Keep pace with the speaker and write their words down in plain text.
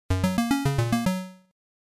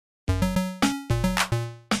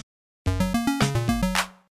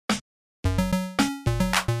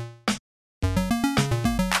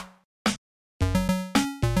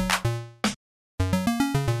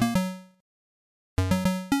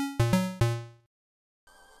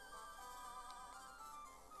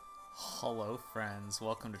Hello, friends.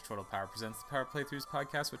 Welcome to Chortle Power Presents the Power Playthroughs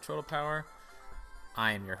podcast with Chortle Power.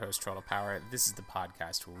 I am your host, Chortle Power. This is the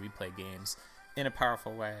podcast where we play games in a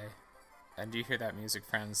powerful way. And do you hear that music,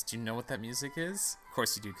 friends? Do you know what that music is? Of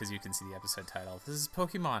course you do, because you can see the episode title. This is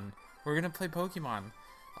Pokemon. We're going to play Pokemon.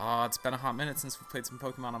 Oh, it's been a hot minute since we played some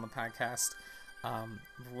Pokemon on the podcast.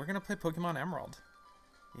 We're going to play Pokemon Emerald.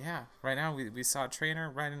 Yeah, right now we saw a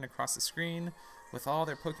trainer riding across the screen with all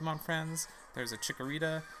their Pokemon friends. There's a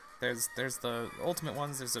Chikorita. There's the ultimate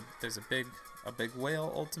ones. There's a big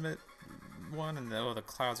whale ultimate one, and the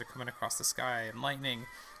clouds are coming across the sky and lightning,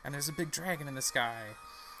 and there's a big dragon in the sky.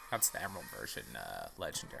 That's the Emerald version,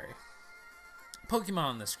 legendary. Pokemon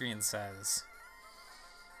on the screen says,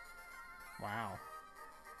 "Wow,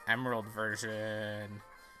 Emerald version."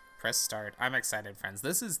 Press start. I'm excited, friends.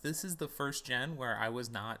 This is the first gen where I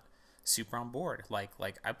was not super on board. Like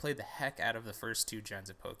I played the heck out of the first two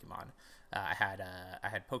gens of Pokemon. I had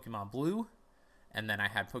Pokemon Blue, and then I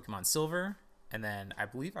had Pokemon Silver, and then I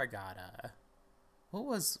believe I got what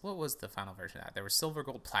was the final version of that? There was Silver,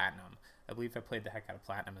 Gold, Platinum. I believe I played the heck out of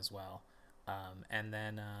Platinum as well. And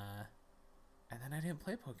then I didn't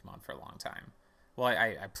play Pokemon for a long time. Well,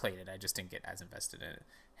 I played it. I just didn't get as invested in it.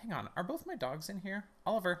 Hang on, are both my dogs in here?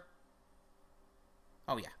 Oliver.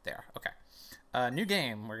 Oh yeah, they are. Okay. New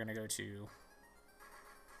game we're gonna go to.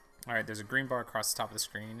 Alright, there's a green bar across the top of the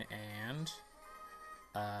screen, and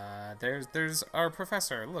there's our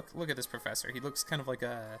professor. Look at this professor. He looks kind of like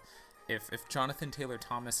if Jonathan Taylor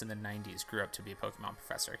Thomas in the 90s grew up to be a Pokemon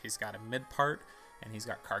professor. He's got a mid part, and he's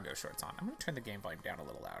got cargo shorts on. I'm gonna turn the game volume down a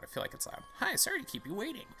little loud. I feel like it's loud. Hi, sorry to keep you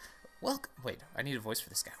waiting. Welcome. Wait, I need a voice for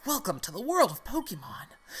this guy. Welcome to the world of Pokemon.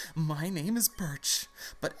 My name is Birch,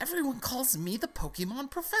 but everyone calls me the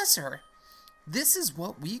Pokemon Professor. This is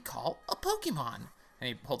what we call a Pokemon. And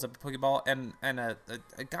he holds up a Pokeball, and a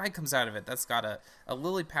guy comes out of it that's got a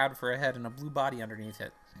lily pad for a head and a blue body underneath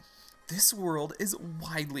it. This world is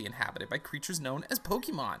widely inhabited by creatures known as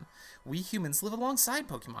Pokemon. We humans live alongside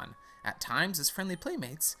Pokemon, at times as friendly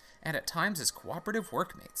playmates, and at times as cooperative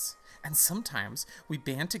workmates. And sometimes we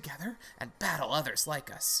band together and battle others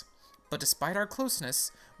like us. But despite our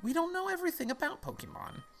closeness, we don't know everything about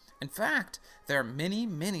Pokemon. In fact, there are many,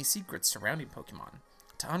 many secrets surrounding Pokemon.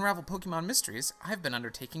 To unravel Pokemon mysteries, I've been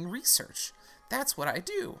undertaking research. That's what I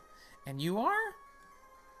do. And you are?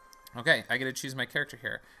 Okay, I get to choose my character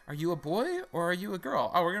here. Are you a boy or are you a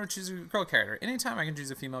girl? Oh, we're going to choose a girl character. Anytime I can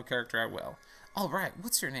choose a female character, I will. All right,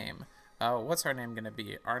 what's your name? What's our name going to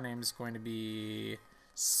be? Our name's going to be...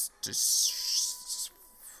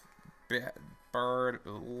 Bird...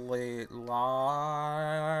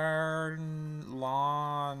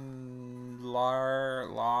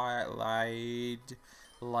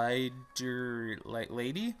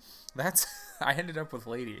 Lady? That's... I ended up with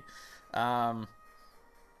Lady. No.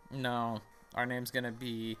 Our name's gonna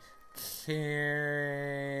be... You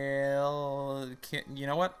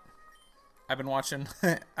know what? I've been watching...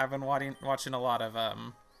 watching a lot of,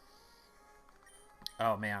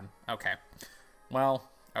 Oh, man. Okay. Well,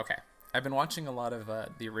 okay. I've been watching a lot of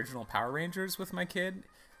the original Power Rangers with my kid.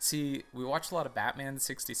 See, we watched a lot of Batman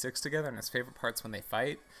 66 together, and his favorite part's when they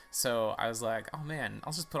fight. So I was like, oh man,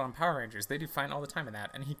 I'll just put on Power Rangers. They do fight all the time in that.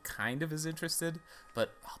 And he kind of is interested,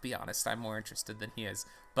 but I'll be honest, I'm more interested than he is.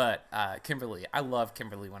 But Kimberly, I loved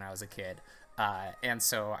Kimberly when I was a kid. And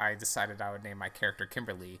so I decided I would name my character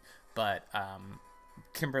Kimberly. But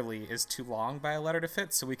Kimberly is too long by a letter to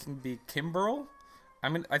fit, so we can be Kimberl.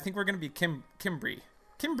 I think we're going to be Kimbery.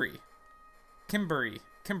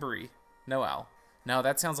 No L. No,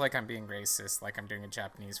 that sounds like I'm being racist, like I'm doing a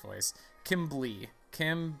Japanese voice. Kimblee.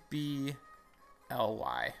 Kim-B-L-Y.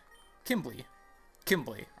 Kimblee.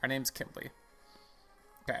 Our name's Kimblee.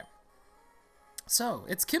 Okay. So,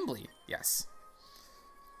 it's Kimblee. Yes.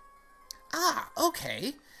 Ah,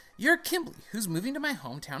 okay. You're Kimblee, who's moving to my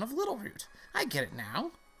hometown of Littleroot. I get it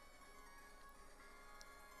now.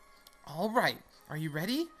 All right. Are you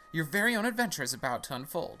ready? Your very own adventure is about to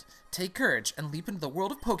unfold. Take courage and leap into the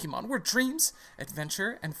world of Pokemon, where dreams,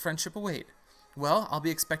 adventure, and friendship await. Well, I'll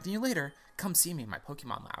be expecting you later. Come see me in my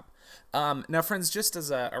Pokemon lab. Now, friends, just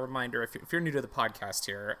as a reminder, if you're new to the podcast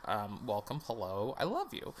here, welcome, hello, I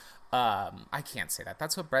love you. I can't say that.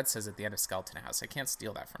 That's what Brett says at the end of Skeleton House. I can't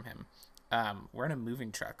steal that from him. We're in a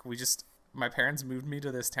moving truck. My parents moved me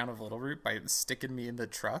to this town of Littleroot by sticking me in the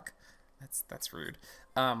truck. That's rude.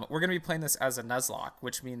 We're going to be playing this as a Nuzlocke,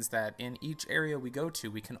 which means that in each area we go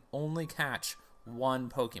to, we can only catch one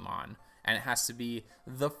Pokemon, and it has to be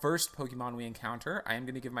the first Pokemon we encounter. I am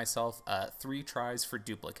going to give myself 3 tries for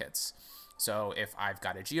duplicates. So if I've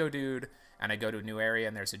got a Geodude and I go to a new area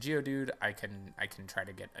and there's a Geodude, I can try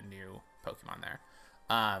to get a new Pokemon there.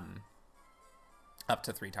 Up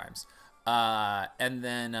to 3 times. And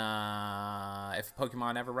then if a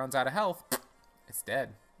Pokemon ever runs out of health, it's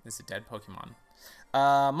dead. It's a dead Pokemon.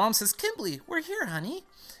 Mom says, Kimberly, we're here, honey.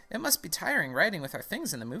 It must be tiring riding with our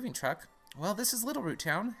things in the moving truck. Well, this is Little Root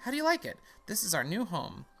Town. How do you like it? This is our new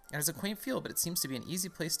home. It has a quaint feel, but it seems to be an easy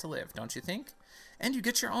place to live, don't you think? And you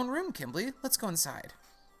get your own room, Kimberly. Let's go inside.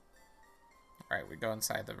 All right, we go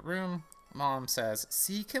inside the room. Mom says,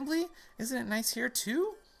 see, Kimberly? Isn't it nice here,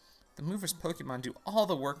 too? The movers Pokemon do all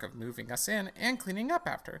the work of moving us in and cleaning up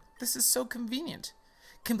after. This is so convenient.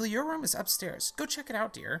 Kimberly, your room is upstairs. Go check it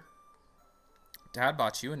out, dear. Dad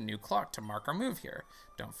bought you a new clock to mark our move here.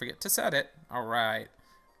 Don't forget to set it. All right.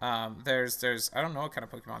 There's I don't know what kind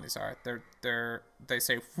of Pokemon these are. They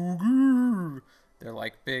say Fugu. They're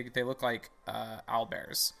like big. They look like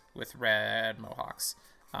owlbears with red mohawks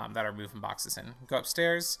that are moving boxes in. Go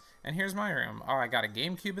upstairs, and here's my room. Oh, I got a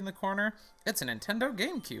GameCube in the corner. It's a Nintendo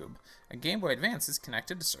GameCube. A Game Boy Advance is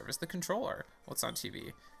connected to serve as the controller. What's on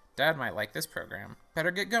TV? Dad might like this program.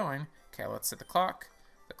 Better get going. Okay, let's set the clock.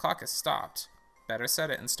 The clock has stopped. Better set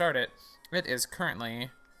it and start it. It is currently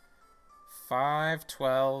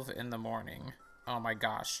 5:12 in the morning. Oh my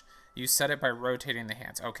gosh. You set it by rotating the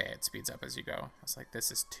hands. Okay, it speeds up as you go. I was like,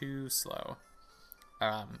 this is too slow.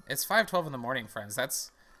 It's 5:12 in the morning, friends.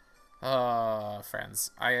 That's...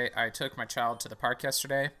 friends. I took my child to the park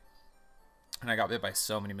yesterday, and I got bit by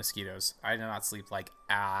so many mosquitoes. I did not sleep, like,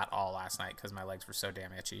 at all last night because my legs were so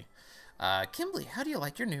damn itchy. Kimberly, how do you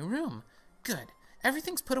like your new room? Good.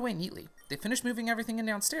 Everything's put away neatly. They finished moving everything in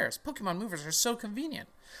downstairs. Pokemon movers are so convenient.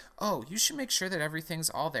 Oh, you should make sure that everything's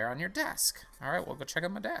all there on your desk. All right, we'll go check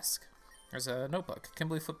out my desk. There's a notebook.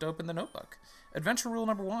 Kimberly flipped open the notebook. Adventure rule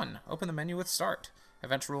number 1, open the menu with start.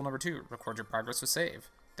 Adventure rule number 2, record your progress with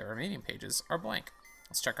save. The remaining pages are blank.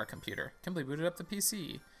 Let's check our computer. Kimberly booted up the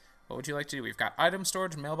PC. What would you like to do? We've got item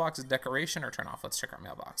storage, mailbox, decoration, or turn off. Let's check our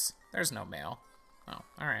mailbox. There's no mail. Oh,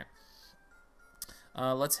 all right.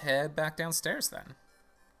 Let's head back downstairs then.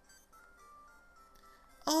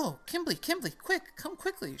 Oh, Kimberly, quick, come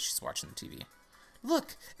quickly. She's watching the TV.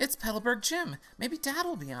 Look, it's Petalburg Gym. Maybe Dad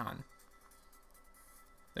will be on.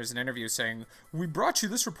 There's an interview saying, we brought you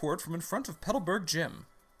this report from in front of Petalburg Gym.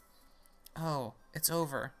 Oh, it's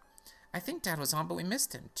over. I think Dad was on, but we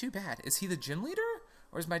missed him. Too bad. Is he the gym leader?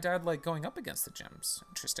 Or is my dad, like, going up against the gyms?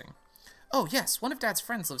 Interesting. Oh, yes, one of Dad's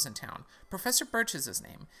friends lives in town. Professor Birch is his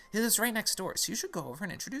name. He lives right next door, so you should go over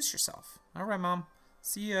and introduce yourself. All right, Mom.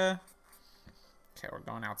 See ya. Okay, we're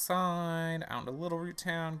going outside, out into Little Root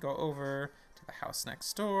Town, go over to the house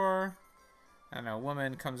next door. And a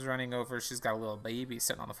woman comes running over. She's got a little baby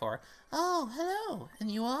sitting on the floor. Oh, hello. And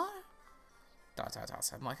you are? Dot, dot, dot.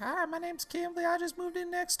 I'm like, hi, my name's Kimberly. I just moved in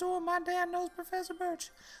next door. My dad knows Professor Birch.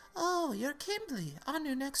 Oh, you're Kimberly, our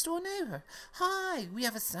new next door neighbor. Hi, we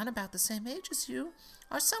have a son about the same age as you.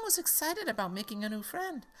 Our son was excited about making a new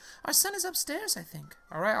friend. Our son is upstairs, I think.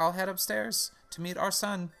 All right, I'll head upstairs to meet our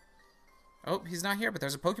son. Oh, he's not here, but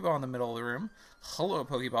there's a Pokeball in the middle of the room. Hello,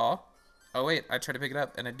 Pokeball. Oh, wait, I tried to pick it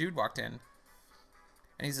up, and a dude walked in.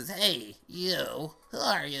 And he says, hey, you, who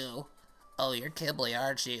are you? Oh, you're Kimberly,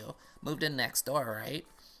 aren't you? Moved in next door, right?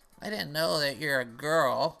 I didn't know that you're a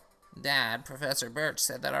girl. Dad, Professor Birch,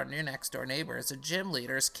 said that our new next door neighbor is a gym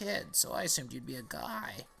leader's kid, so I assumed you'd be a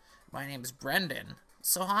guy. My name's Brendan.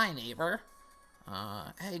 So hi, neighbor.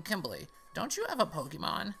 Hey, Kimberly, don't you have a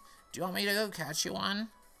Pokemon? Do you want me to go catch you one?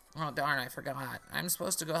 Oh, darn, I forgot. I'm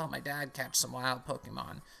supposed to go help my dad catch some wild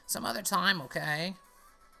Pokemon. Some other time, okay?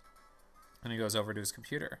 And he goes over to his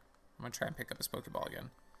computer. I'm going to try and pick up his Pokeball again.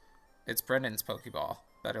 It's Brendan's Pokeball.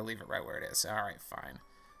 Better leave it right where it is. Alright, fine.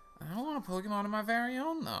 I don't want a Pokemon of my very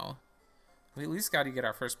own, though. We at least got to get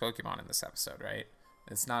our first Pokemon in this episode, right?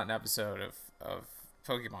 It's not an episode of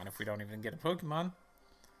Pokemon if we don't even get a Pokemon.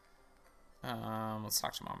 Let's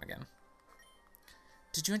talk to Mom again.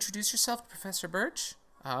 Did you introduce yourself to Professor Birch?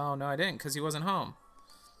 Oh, no, I didn't, because he wasn't home.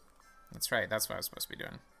 That's right. That's what I was supposed to be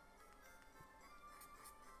doing.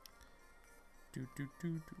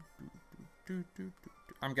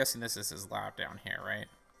 I'm guessing this is his lab down here, right?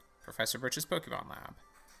 Professor Birch's Pokemon lab.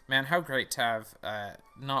 Man, how great to have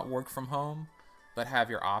not work from home, but have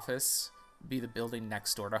your office be the building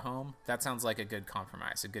next door to home. That sounds like a good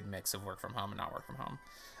compromise, a good mix of work from home and not work from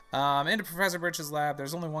home. Into Professor Birch's lab.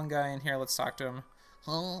 There's only one guy in here. Let's talk to him.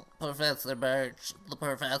 Oh, Professor Birch, the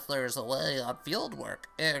professor is away on field work,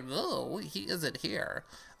 ergo, he isn't here.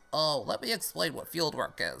 Oh, let me explain what field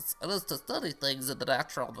work is. It is to study things in the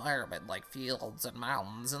natural environment, like fields and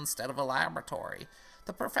mountains, instead of a laboratory.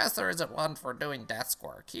 The professor isn't one for doing desk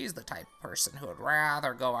work. He's the type of person who would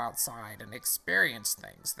rather go outside and experience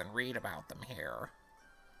things than read about them here.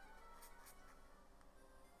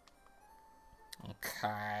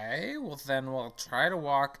 Okay, well then we'll try to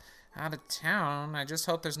walk out of town. I just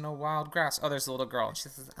hope there's no wild grass. Oh, there's a little girl. And she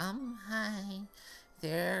says, hi.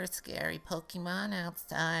 There are scary Pokemon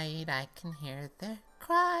outside. I can hear their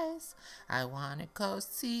cries. I want to go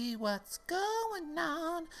see what's going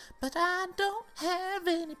on, but I don't have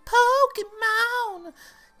any Pokemon.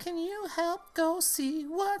 Can you help go see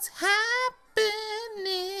what's happening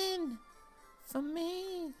for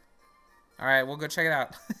me? Alright, we'll go check it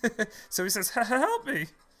out. So he says, help me.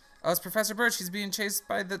 Oh, it's Professor Birch. He's being chased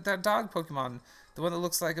by that dog Pokemon. The one that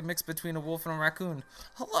looks like a mix between a wolf and a raccoon.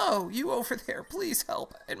 Hello, you over there. Please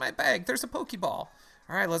help. In my bag, there's a Pokeball.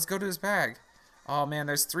 Alright, let's go to his bag. Oh, man,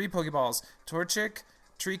 there's 3 Pokeballs. Torchic,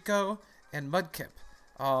 Trico, and Mudkip.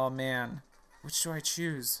 Oh, man. Which do I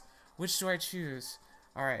choose? Which do I choose?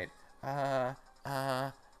 Alright. I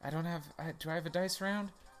don't have... do I have a dice round?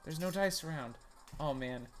 There's no dice round. Oh,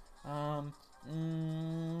 man. I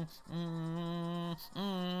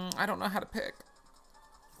don't know how to pick.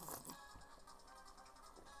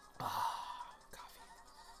 Coffee.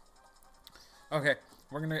 Okay,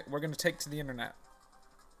 we're gonna take to the internet.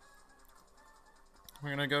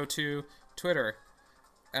 We're gonna go to Twitter,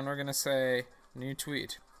 and we're gonna say new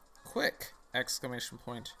tweet, quick! Exclamation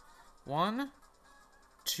point. 1,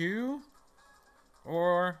 2,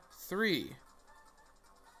 or 3.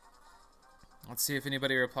 Let's see if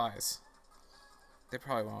anybody replies. They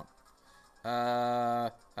probably won't.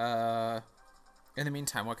 In the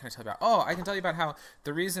meantime, what can I tell you about? Oh, I can tell you about how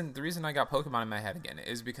the reason I got Pokemon in my head again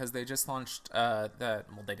is because they just launched well,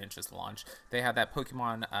 they didn't just launch. They had that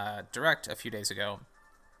Pokemon Direct a few days ago,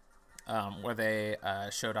 where they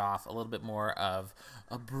showed off a little bit more of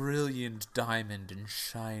a brilliant diamond and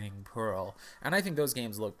shining pearl. And I think those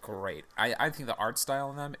games look great. I think the art style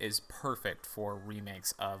in them is perfect for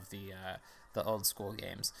remakes of the old school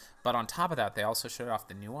games. But on top of that, they also showed off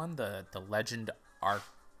the new one, the Legend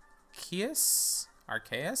Arceus, I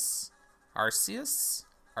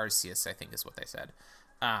think is what they said.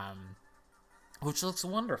 Which looks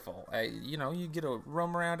wonderful. You know, you get to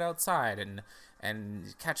roam around outside and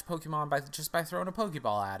catch Pokemon just by throwing a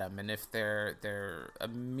Pokeball at them. And if they're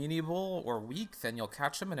amenable or weak, then you'll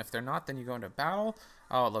catch them. And if they're not, then you go into battle.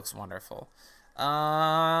 Oh, it looks wonderful.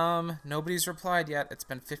 Nobody's replied yet. It's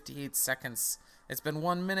been 58 seconds. It's been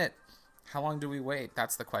 1 minute. How long do we wait?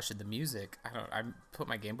 That's the question. The music. I put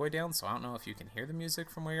my Game Boy down, so I don't know if you can hear the music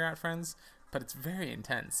from where you're at, friends. But it's very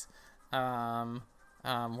intense. We're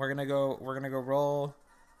gonna go roll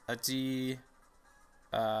a D.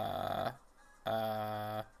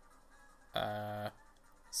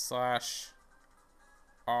 Slash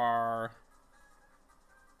R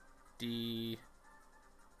D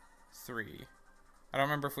 3. I don't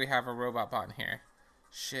remember if we have a robot bot in here.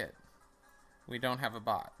 Shit. We don't have a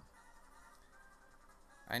bot.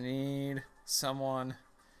 I need someone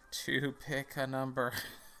to pick a number.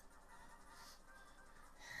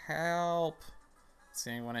 Help. Is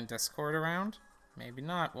anyone in Discord around? Maybe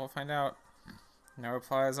not. We'll find out. No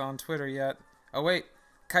replies on Twitter yet. Oh, wait.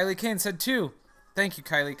 Kylie Kane said 2. Thank you,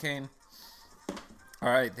 Kylie Kane.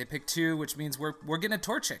 Alright, they picked 2, which means we're getting a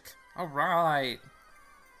Torchic. Alright.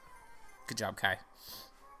 Good job, Kai.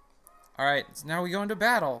 Alright, so now we go into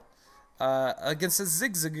battle. Against a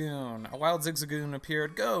Zigzagoon. A wild Zigzagoon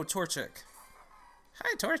appeared. Go, Torchic.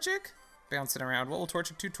 Hi, Torchic. Bouncing around. What will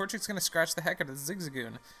Torchic do? Torchic's gonna scratch the heck out of the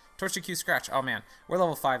Zigzagoon. Torchic, you scratch. Oh, man. We're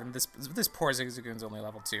level 5, and this poor Zigzagoon's only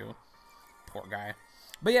level 2. Poor guy.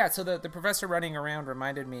 But yeah, so the professor running around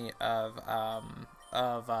reminded me of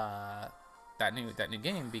that new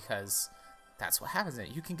game, because that's what happens in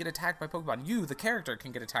it. You can get attacked by Pokemon. You, the character,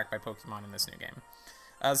 can get attacked by Pokemon in this new game.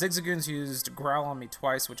 Zigzagoon's used Growl on me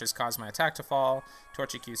twice, which has caused my attack to fall.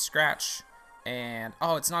 Torchic used Scratch, and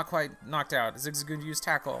oh, it's not quite knocked out. Zigzagoon used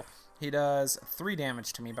Tackle. He does 3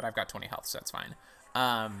 damage to me, but I've got 20 health, so that's fine.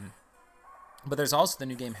 But there's also, the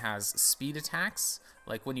new game has speed attacks.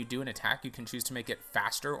 Like, when you do an attack, you can choose to make it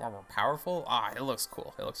faster or more powerful. Ah, it looks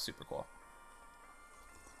cool. It looks super cool.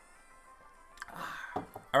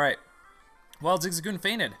 Alright. Well, Zigzagoon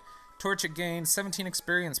fainted. Torchic gained 17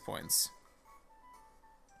 experience points.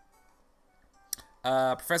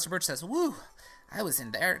 Professor Birch says, woo! I was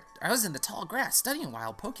in the tall grass studying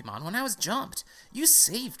wild Pokemon when I was jumped. You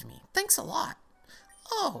saved me. Thanks a lot.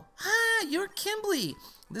 Oh, hi, you're Kimberly.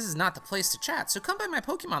 This is not the place to chat, so come by my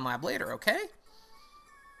Pokemon lab later, okay?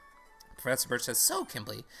 Professor Birch says, so,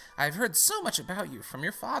 Kimberly, I've heard so much about you from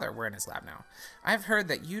your father. We're in his lab now. I've heard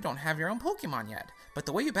that you don't have your own Pokemon yet, but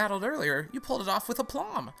the way you battled earlier, you pulled it off with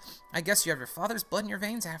aplomb. I guess you have your father's blood in your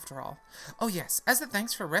veins after all. Oh yes, as a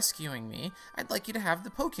thanks for rescuing me, I'd like you to have the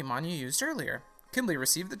Pokemon you used earlier. Kimberly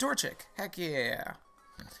received the Torchic. Heck yeah.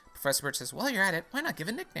 Professor Birch says, while you're at it, why not give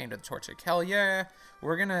a nickname to the Torchic? Hell yeah.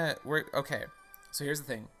 Okay. So here's the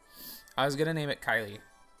thing. I was gonna name it Kylie.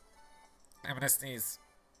 I'm gonna sneeze.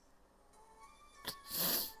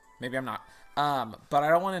 Maybe I'm not. But I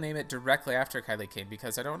don't want to name it directly after Kylie Kane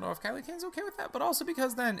because I don't know if Kylie Kane's okay with that, but also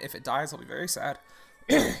because then if it dies, I'll be very sad.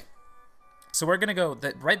 So we're gonna go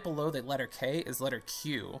that right below the letter K is letter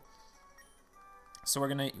Q. So we're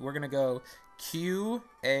gonna go Q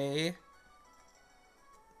A.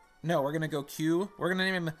 No, we're gonna go Q. We're gonna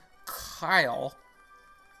name him Kyle.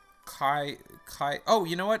 Kai. Oh,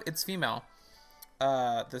 you know what? It's female.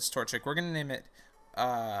 This Torchic. We're gonna name it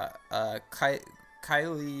Kylie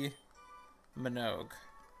Minogue.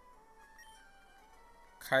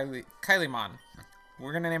 Kylie Mon.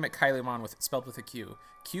 We're gonna name it Kylie Mon spelled with a Q.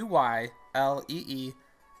 Qyleemon. Kylie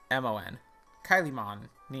Mon. Kylie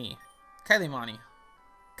Moni.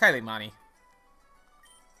 Kylie Moni.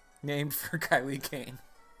 Named for Kylie Kane.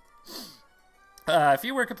 If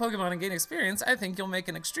you work at Pokemon and gain experience, I think you'll make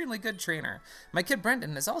an extremely good trainer. My kid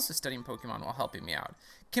Brendan is also studying Pokemon while helping me out.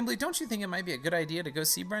 Kimberly, don't you think it might be a good idea to go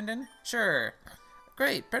see Brendan? Sure.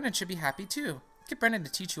 Great, Brendan should be happy too. Get Brendan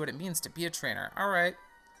to teach you what it means to be a trainer. Alright.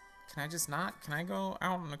 Can I just not? Can I go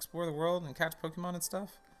out and explore the world and catch Pokemon and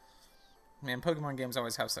stuff? Man, Pokemon games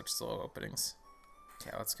always have such slow openings.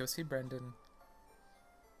 Okay, let's go see Brendan.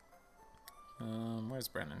 Where's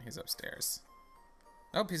Brendan? He's upstairs.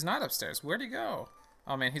 Nope, he's not upstairs. Where'd he go?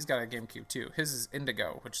 Oh man, he's got a GameCube too. His is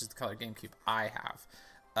Indigo, which is the color GameCube I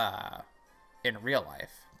have in real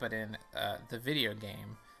life. But in the video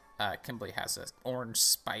game, Kimberly has an orange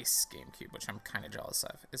spice GameCube, which I'm kind of jealous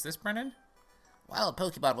of. Is this Brendan? Wild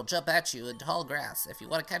Pokemon will jump at you in tall grass. If you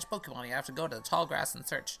want to catch Pokemon, you have to go to the tall grass and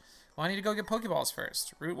search. Well, I need to go get Pokeballs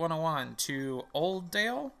first. Route 101 to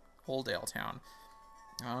Oldale Town.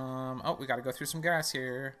 Oh, we got to go through some grass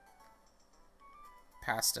here.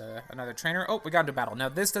 Past another trainer. Oh, we got into battle. Now,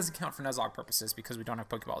 this doesn't count for Nuzlocke purposes because we don't have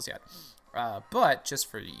Pokeballs yet. But, just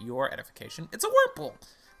for your edification, it's a Wurmple!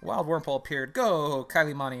 Wild Wurmple appeared. Go,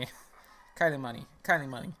 Kylie Money. Kylie Money. Kylie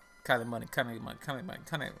Money. Kylie Money. Kylie Money. Kylie Money.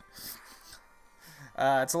 Kylie Money.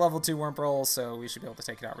 It's a level 2 Wurmple, so we should be able to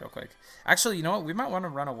take it out real quick. Actually, you know what? We might want to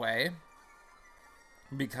run away.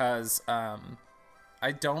 Because,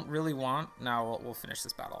 I don't really want... Now, we'll finish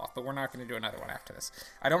this battle off, but we're not going to do another one after this.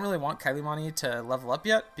 I don't really want Kylie Money to level up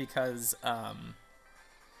yet, because, I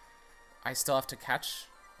still have to catch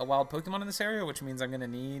a wild Pokemon in this area, which means I'm going to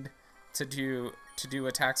need to do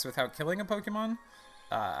attacks without killing a Pokemon,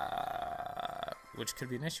 which could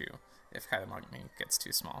be an issue if Kylie Money gets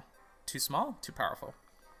too small. Too small? Too powerful.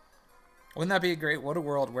 Wouldn't that be great? What a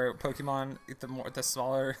world where Pokemon, the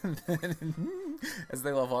smaller, as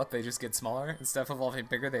they level up, they just get smaller. Instead of evolving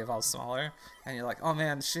bigger, they evolve smaller. And you're like, oh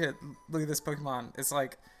man, shit, look at this Pokemon. It's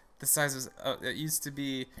like the size of, it used to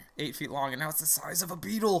be 8 feet long, and now it's the size of a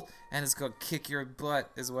beetle. And it's going to kick your butt,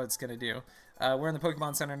 is what it's going to do. We're in the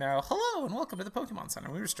Pokemon Center now. Hello, and welcome to the Pokemon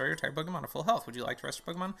Center. We restore your type Pokemon to full health. Would you like to rest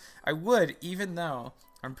your Pokemon? I would, even though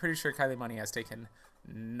I'm pretty sure Kylie Money has taken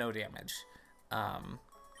no damage.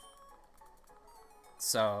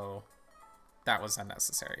 So that was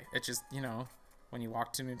unnecessary. It just, you know, when you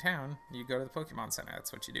walk to a new town, you go to the Pokemon Center.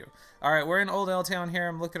 That's what you do. All right, we're in Oldale Town here.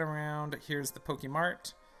 I'm looking around. Here's the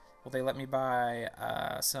Pokemart. Will they let me buy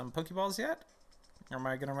some Pokeballs yet? Or am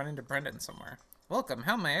I going to run into Brendan somewhere? Welcome.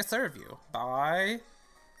 How may I serve you? Buy.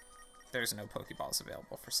 There's no Pokeballs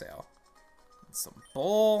available for sale. Some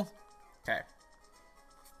bull. Okay.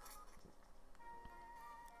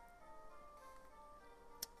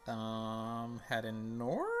 Heading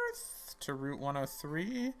north to Route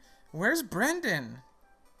 103. Where's Brendan?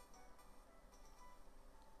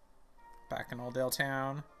 Back in Oldale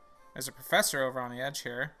Town. There's a professor over on the edge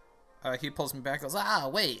here. He pulls me back and goes, ah,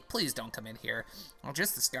 wait, please don't come in here. I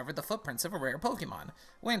just discovered the footprints of a rare Pokemon.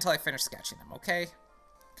 Wait until I finish sketching them, okay?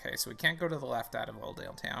 Okay, so we can't go to the left out of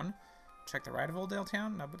Oldale Town. Check the right of Oldale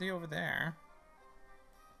Town. Nobody over there.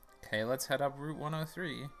 Okay, let's head up Route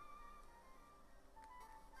 103.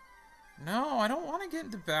 No, I don't want to get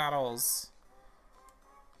into battles.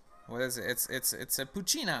 What is it? It's a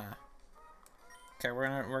Poochyena. Okay, we're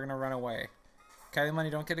gonna run away. Kylie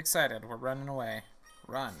Money, don't get excited. We're running away.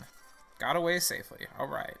 Run. Got away safely. All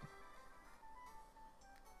right.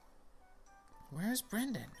 Where's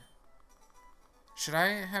Brendan? Should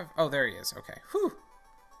I have? Oh, there he is. Okay. Whew.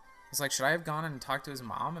 It's like, should I have gone and talked to his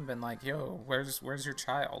mom and been like, "Yo, where's your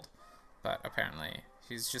child?" But apparently,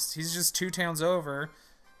 he's just 2 towns over.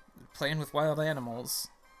 Playing with wild animals,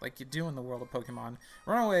 like you do in the world of Pokemon.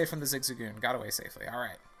 Run away from the Zigzagoon. Got away safely.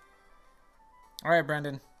 Alright. Alright,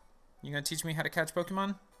 Brendan. You gonna teach me how to catch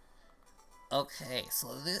Pokemon? Okay, so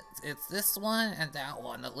it's this one and that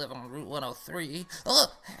one that live on Route 103.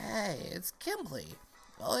 Oh, hey, it's Kimblee.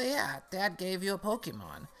 Oh yeah, Dad gave you a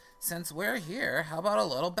Pokemon. Since we're here, how about a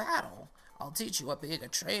little battle? I'll teach you what being a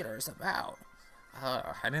trader is about. I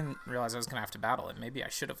didn't realize I was gonna have to battle it. Maybe I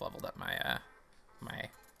should have leveled up my my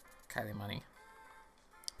Kylie money.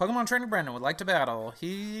 Pokemon Trainer Brandon would like to battle.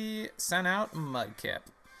 He sent out Mudkip,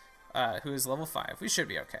 who is level 5. We should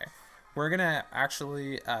be okay. We're gonna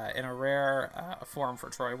actually, in a rare form for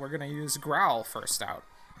Troy, we're gonna use Growl first out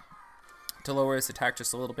to lower his attack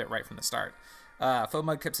just a little bit right from the start. Faux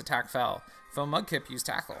Mudkip's attack fell. Faux Mudkip used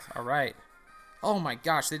Tackle. All right. Oh my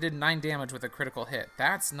gosh, they did 9 damage with a critical hit.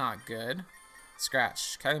 That's not good.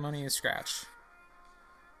 Scratch. Kylie money used Scratch.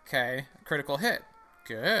 Okay, critical hit.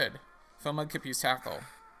 Good. Faux Mudkip used Tackle.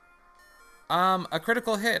 A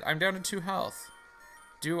critical hit. I'm down to 2 health.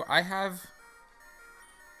 Do I have...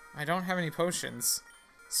 I don't have any potions.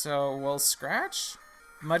 So, we'll Scratch?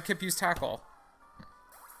 Mudkip used Tackle.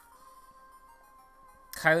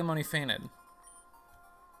 Kylie money fainted.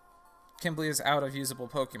 Kimblee is out of usable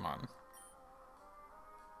Pokemon.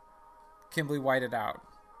 Kimblee whited out.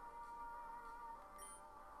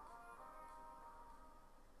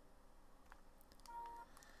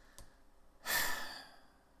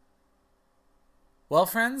 Well,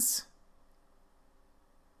 friends,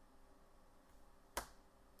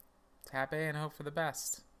 tap A and hope for the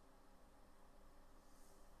best.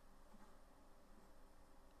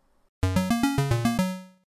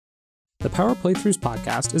 The Power Playthroughs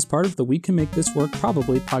podcast is part of the We Can Make This Work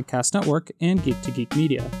Probably podcast network and Geek to Geek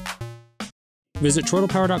Media. Visit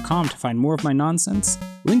chortlepower.com to find more of my nonsense,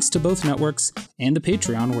 links to both networks, and the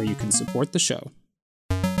Patreon where you can support the show.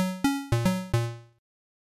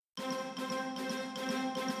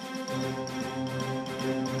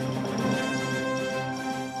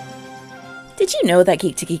 Did you know that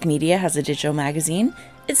Geek to Geek Media has a digital magazine?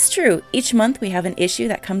 It's true, each month we have an issue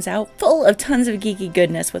that comes out full of tons of geeky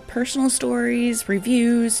goodness with personal stories,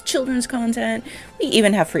 reviews, children's content. We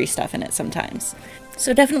even have free stuff in it sometimes.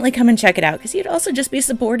 So definitely come and check it out, because you'd also just be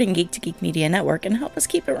supporting Geek to Geek Media Network and help us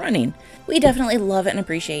keep it running. We definitely love and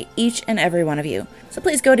appreciate each and every one of you. So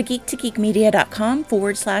please go to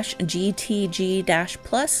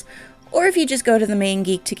geektogeekmedia.com/GTG-plus, or if you just go to the main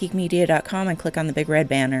geektogeekmedia.com and click on the big red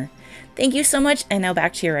banner. Thank you so much, and now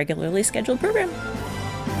back to your regularly scheduled program.